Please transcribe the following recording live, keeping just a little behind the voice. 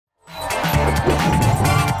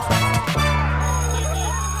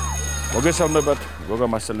მოგესალმებათ, გოგა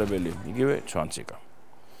მასწავლებელი, იგივე ცვანციკა.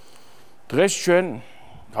 დღეს ჩვენ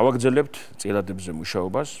გავაგრძელებთ წილადებზე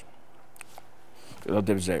მუშაობას,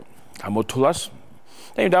 წილადებზე გამოთვლას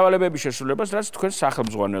და იმ დავალებების შესრულებას, რაც თქვენ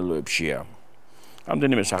სახელმძღვანელოებშია.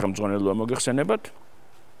 რამდენიმე სახელმძღვანელოა მოგეხსენებათ.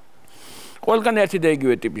 ყველგან ერთი და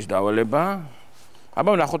იგივე ტიპის დავალება.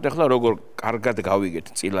 აბა ნახოთ ახლა როგორ კარგად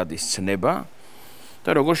გავიგეთ წილადის ცნება და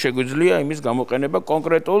როგორ შეგვიძლია იმის გამოყენება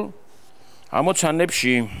კონკრეტულ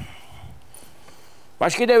ამოცანებში.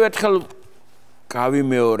 მაშინ კიდევ ერთხელ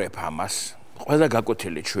გავიმეორებ ამას. ყველა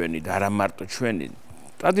გაკვეთილი ჩვენი და არა მარტო ჩვენი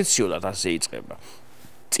ტრადიციულად ასე იწყება.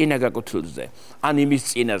 წინა გაკვეთილზე, ან იმის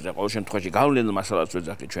წინაზე, ყოველ შემთხვევაში გავლენილ მასალას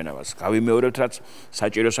ვეძახით ჩვენ ამას. გავიმეორებთ, რაც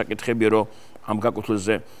საჭირო საკითხებია, რომ ამ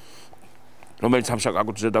გაკვეთილზე რომელიც ამ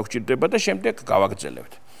საკუთზე დაგჭირდება და შემდეგ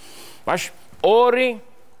გავაგრძელებთ. მაშინ 2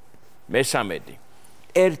 მესამედი.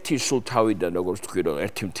 1 სულ თავიდან როგორც თქვი რომ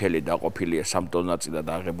 1 დაყოფილია 3 ნაწილად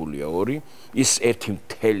აღებულია 2. ის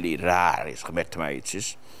 1 რა არის ღმერთმა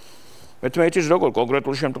იცის. ღმერთმა იცის როგორ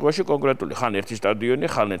კონკრეტულ შემთხვევაში კონკრეტული ხან 1 სტადიონი,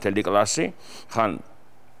 ხან მთელი კლასი, ხან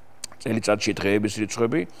წელიწადში დღეების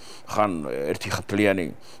რიცხვები, ხან 1 ხთლიანი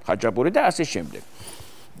ხაჭაპური და ასე შემდეგ.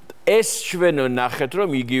 ეს ჩვენ ნახეთ რომ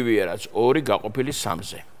იგივეა რაც 2 გაყოფილი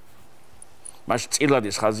 3-ზე. მას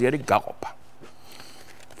წილადის ხაზი არის გაყოფა.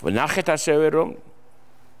 ნახეთ ასევე რომ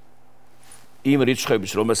იმ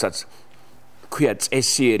რიცხვების რომელსაც ქვია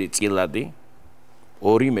წესიერი წილადი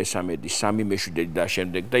 2 მესამედი, 3 მეშვიდედი და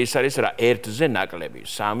შემდეგ და ის არის რა 1-ზე ნაკლები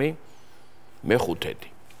 3 მეხუთედი.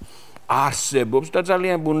 არსებობს და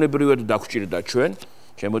ძალიან ბუნებრივად დაგჭირდა ჩვენ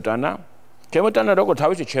ჩემოტანა როგორ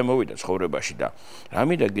თავისი ჩემოვიდა ცხოვრებაში და რა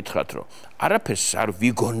მინდა გითხრათ რომ არაფერს არ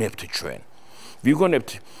ვიგონებთ ჩვენ. ვიგონებთ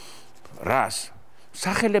რას?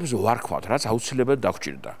 სახელებს ვარქვათ, რაც აუცილებლად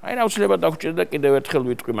დაგჭირდა. აი აუცილებლად დაგჭირდა კიდევ ერთხელ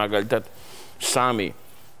ვიტყვი მაგალითად 3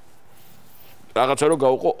 რაღაცა რომ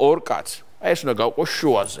გავყო 2 კაცს. აი ეს უნდა გავყო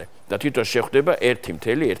შუაზე და თვითონ შეხვდება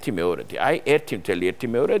 1.1/2. აი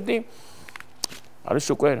 1.1/2 არის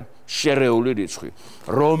უკვე შერეული რიცხვი,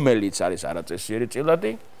 რომელიც არის არაწესიერი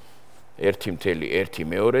წილადი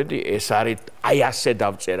 1.1/2. ეს არის აი ასე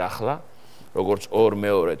დავწერ ახლა, როგორც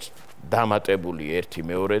 2/2-ს დამატებული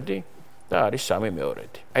 1/2 და არის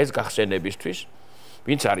 3/2. აი ეს გახსენებისთვის,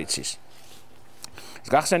 ვინც არ იცის. ეს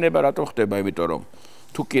გახსენება რატო ხდება? იმიტომ რომ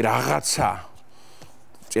თუ კი რაღაცა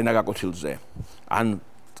წინა გაკვეთილზე ან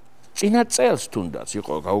წინა წელს თუნდაც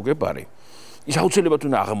იყო გაუგებარი, ის აუცილებლად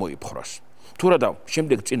უნდა აღმოიფხვრას. თუ რა და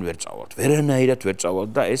შემდეგ წინ ვერ წავალთ, ვერანაირად ვერ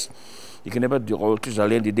წავალთ და ეს იქნება ყოველთვის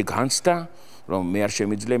ძალიან დიდი განცდა, რომ მე არ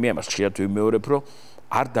შემიძლია, მე ამას ხშირად ვიმეორებ, რომ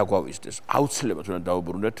არ დაგვავიზდეს. აუცილებლად უნდა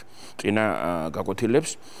დაუბრუნდეთ წინა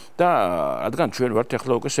გაკვეთილებს და რადგან ჩვენ ვართ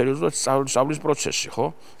ახლა უკვე სერიოზულად სწავლის პროცესში, ხო?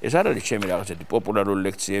 ეს არ არის ჩემი რაღაცეთი პოპულარული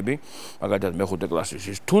ლექციები, მაგალითად მე-5 კლასის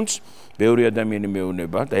ის, თუნც ბევრი ადამიანი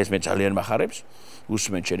მეუნება და ეს მე ძალიან მახარებს,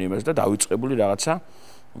 უსმენ ჩვენ იმას და დავიწყებული რაღაცა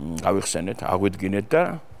გავიხსენეთ, აღვიდგინეთ და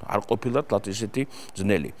არ ყოფილად თათ ისეთი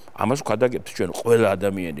ძნელი. ამას ვქადაგებთ ჩვენ ყველა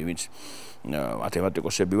ადამიანი, ვინც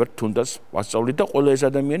მათემატიკოსები ვართ, თუნდაც ვასწავლით და ყველა ეს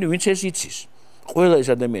ადამიანი, ვინც ეს იცის. ყველა ეს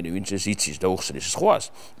ადამიანი, ვინც ეს იცის და უხსნის სხვას,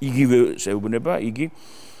 იგივე შეუბნება იგი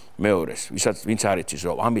მეორეს, ვინც არ იცის,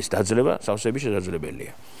 რომ ამის დაძლევა სავსები შესაძლებელია.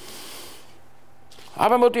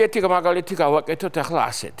 აბა მოდი ერთი მაგალითი გავაკეთოთ ახლა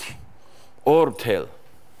ასეთი. 2.3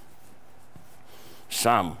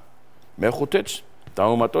 მეხუთედს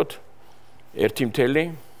დავუმატოთ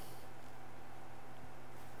 1.4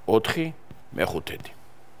 მეხუთედი.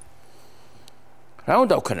 რა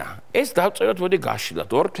უნდა ვქნა? ეს დავწეროთ მოდი გაშლილად.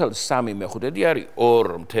 2.3 მეხუთედი არის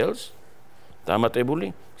 2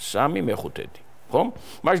 დამატებული 3 მეხუთედი. ხო?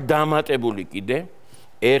 მაშინ დამატებული კიდე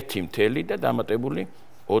 1 და დამატებული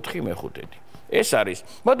 4 მეხუთედი. ეს არის.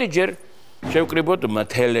 მოდი ჯერ შევკრიბოთ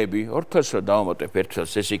მთელები. 2-ს რომ დავამატებ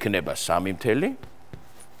 1-ს ეს იქნება 3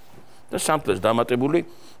 და 3-ს დამატებული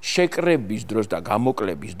შეკრების დროს და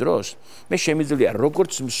გამოკლების დროს მე შემიძლია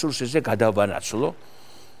როგორც მსურს ესე გადავანაცვლო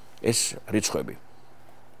ეს რიცხვები.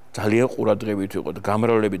 ძალიან ყურადღებით ვიყოთ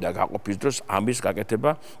გამრავლები და გაყოფის დროს ამის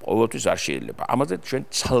გაკეთება ყოველთვის არ შეიძლება. ამაზე ჩვენ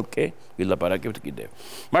ცალკე ვილაპარაკებთ კიდევ.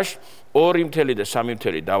 მაშინ 2 და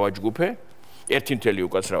 3 დავაჯგუფე, 1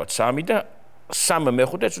 უკაცრავად 3 და 3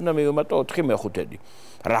 მეხუთედს უნდა მივუმატო 4 მეხუთედი.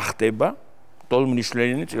 რა ხდება?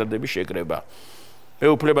 ტოლმნიშნელი წილადების შეკრება. მე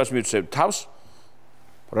უფლებას მივცემ თავს,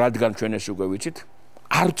 რადგან ჩვენ ეს უკვე ვიცით,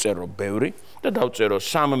 არ წერო ბევრი და დავწერო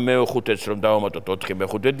 3 მეხუთედს რომ დავამატოთ 4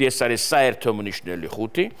 მეხუთედი, ეს არის საერთო მნიშვნელი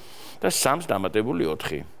 5 და 3-ს დამატებული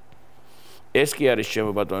 4. ეს კი არის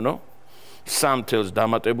ჩემო ბატონო 3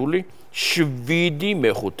 დამატებული 7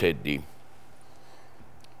 მეხუთედი.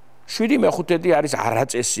 7 მეხუთედი არის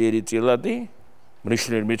არაწესიერი წილადი,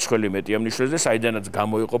 მნიშვნელი მეტია მნიშვნელზე, საიდანაც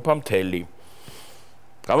გამოიყოფა მთელი.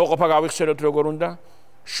 გამოყოფა გავიხსენოთ როგორ უნდა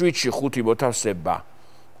 7-ში 5 მოთავსება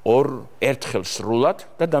 2 ერთხელ სრულად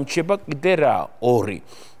და დამჩება კიდე რა 2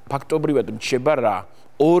 ფაქტობრივად მრჩება რა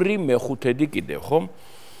 2/5 კიდევ ხო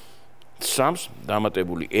 3-ს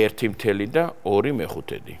დამატებული 1 და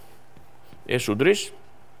 2/5 ეს უდრის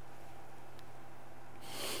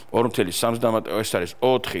 2/3-ს დამატებული ეს არის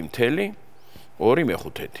 4/2/5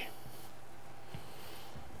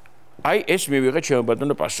 აი ეს მივიღეთ ჩემო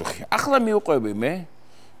ბატონო პასუხი ახლა მივყვები მე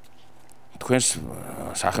თქვენს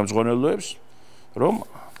სახელმძღვანელოებს რომ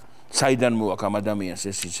საიდან მოაქვს ამ ადამიანს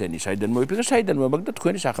ეს ისენი საიდან მოიფიქრე საიდან მომაგდა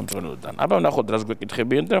თქვენი სახელმძღვანელოდან აბა ნახოთ რას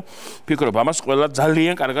გვეკითხებიან და ფიქრობ ამას ყველა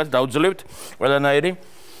ძალიან კარგად დავძლებთ ყველანაირი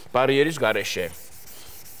ბარიერის გარეშე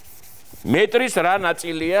მეტრის რა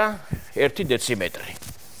ნაწილია 1 დეციმეტრი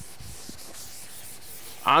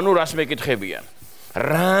ანუ რას მეკითხებიან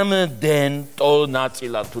რამდენ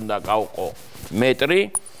ნაწილად უნდა გავყო მეტრი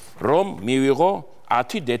რომ მივიღო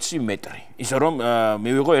 10 დეციმეტრი ის რომ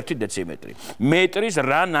მივიღო 1 დეციმეტრი მეტრის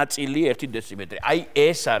რა ნაწილი 1 დეციმეტრი აი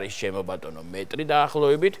ეს არის ჩემო ბატონო მეტრი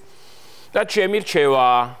დაახლოებით და ჩემი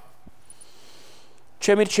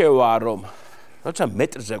რჩევა რომ როცა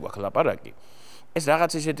მეტრზე გვაქვს ლაპარაკი ეს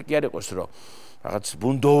რაღაც ისეთი კი არ იყოს რომ რაღაც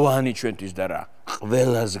ბუნდოვანი ჩვენთვის და რა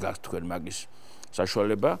ყველას გაქვს თქვენ მაგის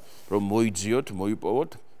საშუალება რომ მოიძიოთ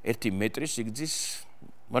მოიპოვოთ 1 მეტრის სიგრძის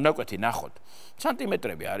მონაკვეთი ნახოთ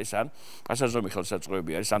სანტიმეტრები არის ან პასაჟომი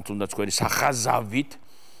ხელსაწყოები არის ან თუნდაც თქვენი სახაზავით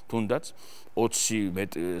თუნდაც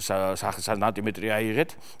 20 სანტიმეტრი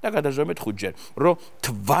აიღეთ და გადაზომეთ 5-ჯერ რომ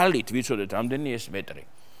თვალით ვიცოდეთ რამდენი ეს მეტრი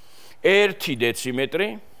 1 დეციმეტრი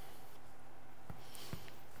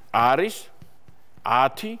არის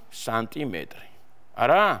 10 სანტიმეტრი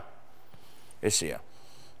არა ესეა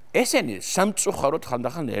ესენი სამწუხაროდ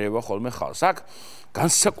ხანდახან ერევა ხოლმე ხალხს აქ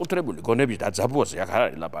განსაკუთრებული გონების დაძაბვაზე აქ არ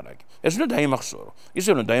არის ლაპარაკი ეს უნდა დაიმახსოვრო ისე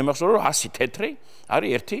უნდა დაიმახსოვრო რომ 100 თეთრი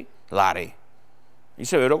არის 1 ლარი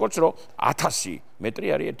ისევე როგორც რომ 1000 მეტრი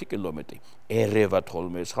არის 1 კილომეტრი ერევათ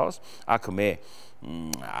ხოლმე ეს ხალხს აქ მე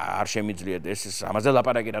არ შემიძლიათ ეს ამაზე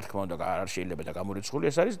ლაპარაკი რა თქმა უნდა არ შეიძლება და გამორიცხული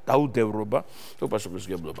ეს არის დაუდევრობა თუ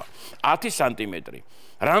პასუხისმგებლობა 10 სანტიმეტრი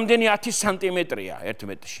რამდენი 10 სანტიმეტრია 1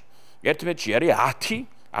 მეტრში 1 მეტრში არის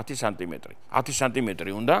 10 სანტიმეტრი 10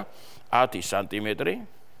 სანტიმეტრი უნდა 10 სანტიმეტრი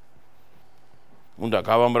უნდა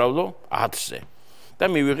გავამრავლო 10-ზე და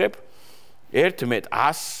მივიღებ 1 მეტ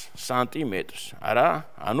 100 სანტიმეტრს არა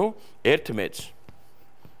ანუ 1 მეტრს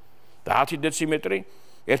და 10 დეციმეტრი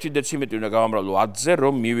 1 დეციმეტრი უნდა გავამრავლო 10-ზე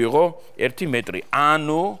რომ მივიღო 1 მეტრი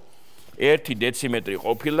ანუ 1 დეციმეტრი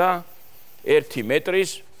ყოფილა 1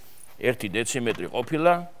 მეტრის 1 დეციმეტრი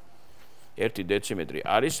ყოფილა 1 დეციმეტრი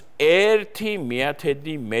არის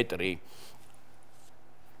 1/10 მეტრი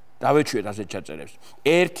დავეჩვიეთ ასეთ ჩაწერებს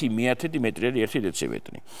 1/10 მეტრი არის 1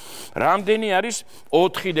 დეციმეტრი რამდენი არის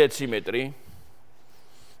 4 დეციმეტრი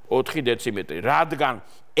 4 დეციმეტრი რადგან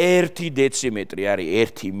 1 დეციმეტრი არის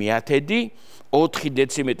 1/10 4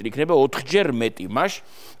 დეციმეტრი იქნება 4-ჯერ მეტი მას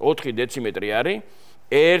 4 დეციმეტრი არის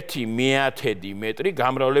 1/10 მეტრი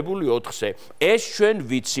გამრავლებული 4-ზე ეს ჩვენ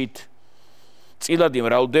ვიცით წილადი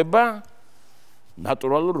მრავლდება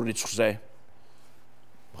ნატურალურ რიცხვზე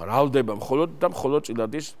მრავლდება მხოლოდ და მხოლოდ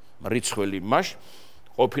წილადის რიცხველი მას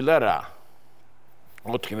ყოფილა რა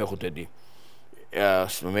 4/5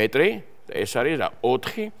 მეტრი ეს არის რა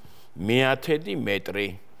 4/10 მეტრი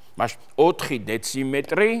მას 4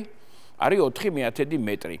 დეციმეტრი არის 4/10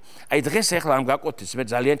 მეტრი აი დღეს ახლა ამ გაკვეთილს მე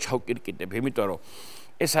ძალიან ჩავკირკიტებ იმიტომ რომ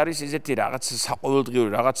ეს არის ისეთი რაღაც საყოველთაოდ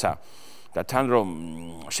რაღაცა და თან რომ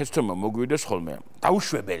შეცდომა მოგვიდეს ხოლმე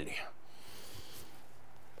დაუშვებელია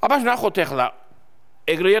აბას ნახოთ ახლა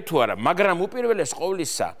ეგრეა თუ არა მაგრამ უპირველეს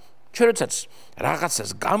ყოვლისა ჩვენ როდესაც რაღაცას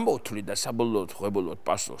გამოთვლით და საბოლოოდ ხვებულობთ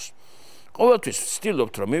პასუხს ყოველთვის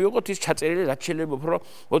ვცდილობთ რომ მივიღოთ ის ჩაწერილი რაც შეიძლება უფრო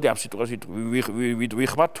მოდი ამ სიტყვას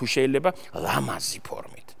ვიხმართ თუ შეიძლება ლამაზი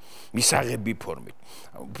ფორმით მისაღები ფორმით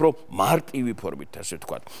უფრო მარტივი ფორმით ასე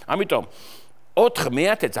ვთქვათ ამიტომ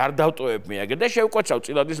 4/10-ს არ დავტოვებ მე აგერ და შევკვეცავ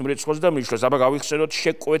წილადის მრიცხვს და მიშლოს აბა გავიხსენოთ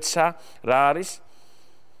შეკვეცა რა არის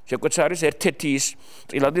შეკვეცა არის ერთ-ერთი ის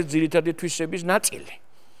წილადის ძირითადი თვისების ნაწილი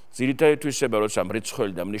ძირითადი თვისება როცა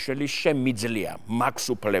მრიცხველი და მნიშნელი შემიძლია მაქვს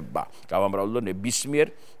უფლება გავამრავლო ნებისმიერ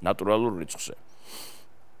ნატურალურ რიცხვზე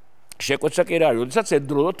შეკვეცა კი რა არის როდესაც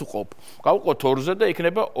ერთდროულად ვყოფ გავყოთ 2-ზე და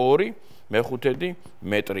იქნება 2/5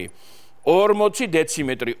 მეტრი 40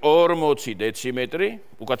 დეციმეტრი 40 დეციმეტრი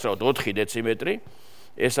უკაცრავად 4 დეციმეტრი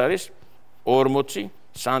ეს არის 40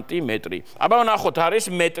 სანტიმეტრი აბა ნახოთ არის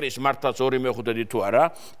მეტრის მართლაც 2/5 თუ არა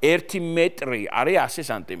 1 მეტრი არის 100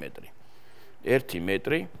 სანტიმეტრი 1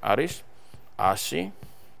 მეტრი არის 100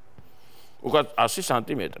 უკაც 100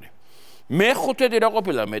 სანტიმეტრი მე-5 რა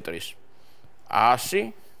ყოფილა მეტრის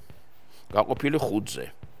 100 გაყოფილი 5-ზე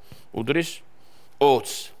უდრის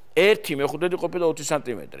 20. 1/5 ყოფილა 20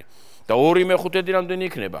 სანტიმეტრი. და 2/5 რამდენი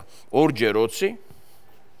იქნება? 2 ჯერ 20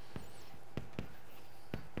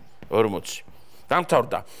 40.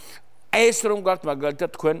 დამთავრდა. ეს რომ გაქვთ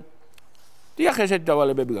მაგალითად თქვენ დიახ ესეთი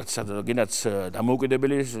დავალებები გაქვთ სადაც გინდათ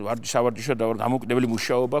დამოუკიდებელი სავარჯიშო დამოუკიდებელი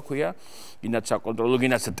მუშაობა ქვია, გინდათ საკონტროლო,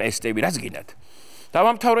 გინდათ ტესტები, რაც გინდათ.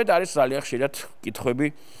 დავამთავრეთ არის ძალიან ხშირად კითხვები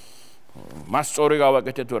მას სწორი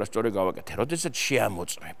გავაკეთე თუ არა სწორი გავაკეთე. როდესაც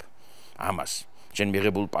შეამოწმებ ამას ჩვენ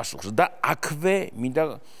მიღებულ პასუხს და აქვე მინდა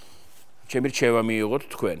ჩემი რჩევა მიიღოთ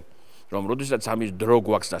თქვენ, რომ როდესაც ამის დრო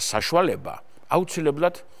გვაქვს და საშუალება,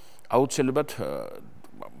 აუცილებლად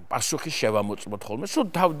პასუხი შევამოწმოთ ხოლმე, სულ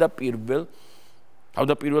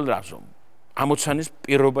თავდაპირველ რაზო ამოცანის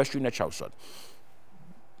პირობაში უნდა ჩავსვათ.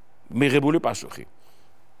 მიღებული პასუხი.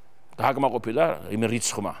 დააკმაყოფილა იმ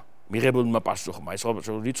რიცხვმა, მიღებულმა პასუხმა. ეს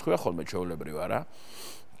რიცხვია ხოლმე ჩვეულებრივ არა.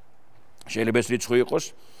 შეიძლება ეს რიცხვი იყოს,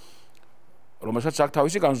 რომელსაც აქვს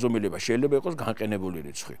თავისი განზომილება, შეიძლება იყოს განყენებული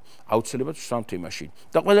რიცხვი. აუცილებლად ვსვამთ იმაში.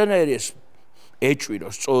 და ყველანაირი ეს ეჭვირო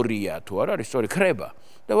სწორია თუ არა არის სწორი ხრება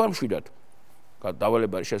და ვარ მშვიდად.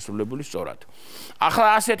 დავალება არის შესრულებული სწორად.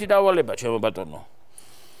 ახლა ასეთი დავალება, ჩემო ბატონო.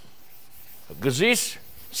 გზის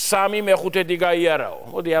 3/5 გაიარაო.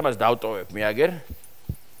 მოდი ამას დავტოვებ მე აგერ.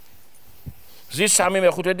 გზის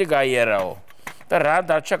 3/5 გაიარაო. და რა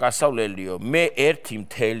დარჩა გასავლელიო? მე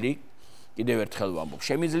 1/1 კიდევ ერთხელ ვამბობ.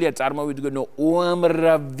 შემიძლია წარმოვიდგენო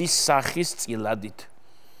უამრავი სახის წილადით.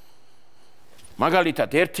 მაგალითად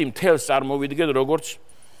 1/1 წარმოვიდგენ როგორც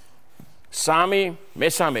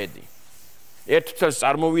 3/13. 1/1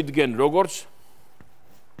 წარმოვიდგენ როგორც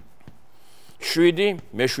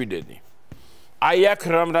 7/7. აი აქ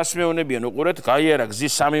რას მეუბნებიან უყურეთ, გაიარა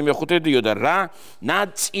გზის 3/5 და რა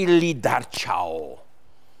ნაწილი დარჩაო.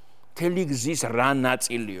 მთელი გზის რა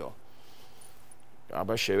ნაწილიო.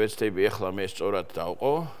 აბა შევეცდები ახლა მე სწორად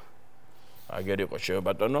დავყო. აგერ იყო შევ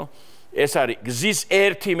ბატონო. ეს არის გზის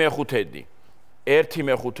 1/5.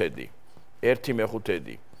 1/5. 1/5.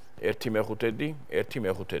 1/5.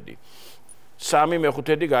 1/5.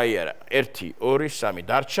 3/5 გაიარა. 1, 2, 3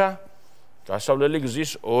 დარჩა. გასავლელი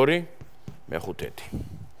გზის 2/5.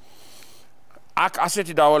 აქ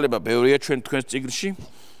ასეთი დავალება ბევრია ჩვენ თქვენს წიგნში,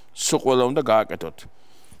 სულ ყველა უნდა გააკეთოთ.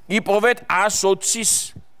 იპოვეთ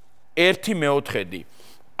 120-ის 1/4.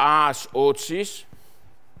 120-ის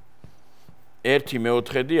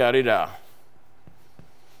 1/4 არის რა?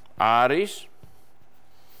 არის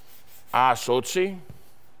 120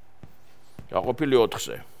 გაყოფილი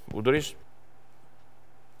 4-ზე. უდრის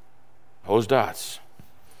 30.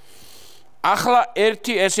 ახლა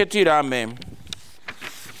ერთი ესეთი რამე,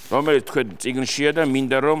 რომელიც თქვენ წიგნშია და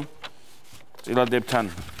მინდა რომ წილადებთან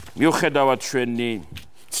მიუხედავად ჩვენი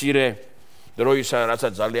მცირე დროისა,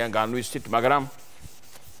 რასაც ძალიან განვიცდით, მაგრამ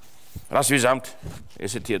რას ვიზამთ?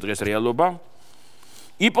 ესეთია დღეს რეალობა.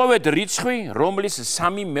 იპოვეთ რიცხვი, რომლის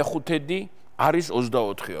 3/5 არის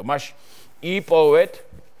 24-ო. მაშინ იპოვეთ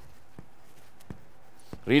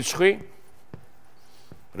რიცხვი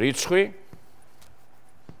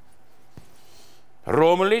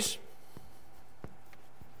რომლის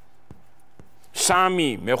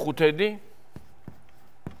 3/5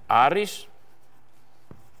 არის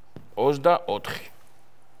 24.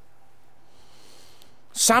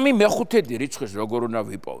 3/5 რიცხვის როგორ უნდა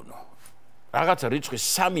ვიპოვნო? რაღაცა რიცხვის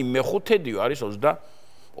 3/5 არის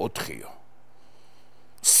 24-ო.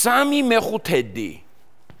 3/5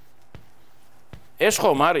 ეს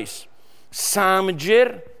ხომ არის 3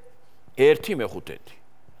 ჯერ 1/5.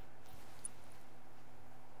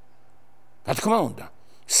 რა თქმა უნდა,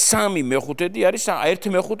 3/5 არის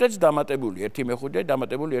 1/5-ს დამატებული, 1/5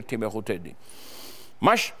 დამატებული 1/5.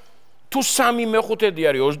 მაშ თუ 3/5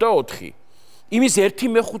 არის 24, იმის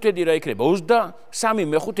 1/5 რა იქნება?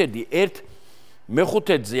 3/5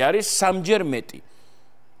 1/5-ზე არის 3 ჯერ მეტი.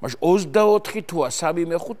 მაშ 24 თუა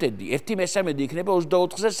 3/5, 1/3 იქნება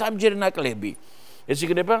 24-ზე 3 ჯერ ნაკლები. ეს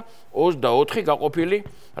იქნება 24 გაყოფილი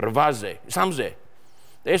 8-ზე, 3-ზე.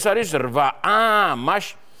 ეს არის 8. მაშ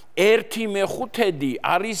 1/5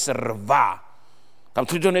 არის 8. და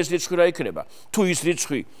თვითონ ეს რიცხვი რა იქნება? თუ ის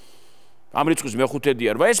რიცხვი ამ რიცხვის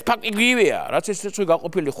მე-5-ია 8, ეს ფაქტია, რაც ეს რიცხვი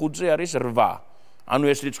გაყოფილი 5-ზე არის 8. ანუ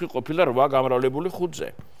ეს რიცხვი ყოფილა 8 გამრავლებული 5-ზე.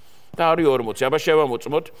 და არის 40. აბა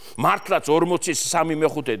შევამოწმოთ, მართლაც 40-ის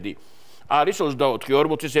 3/5 არის 24.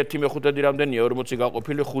 40-ის 1/5 რამდენია? 40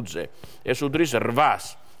 გაყოფილი 5-ზე. ეს უდრის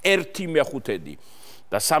 8-ს. 1/5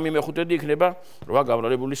 და 3/5 იქნება 8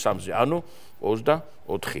 გამრავლებული 3-ზე. ანუ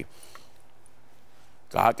 24.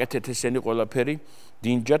 გააკეთეთ ესენი ყველაფერი,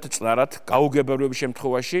 დინჯად, წნარად, გაუგებრობის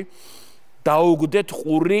შემთხვევაში დაუგდეთ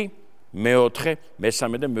ყური მეოთხე,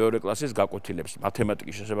 მესამე და მეორე კლასის გაკვეთილებს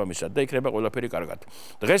მათემატიკის შესაბამისად და იქნება ყველაფერი კარგად.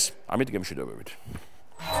 დღეს ამით გემშვიდობებით.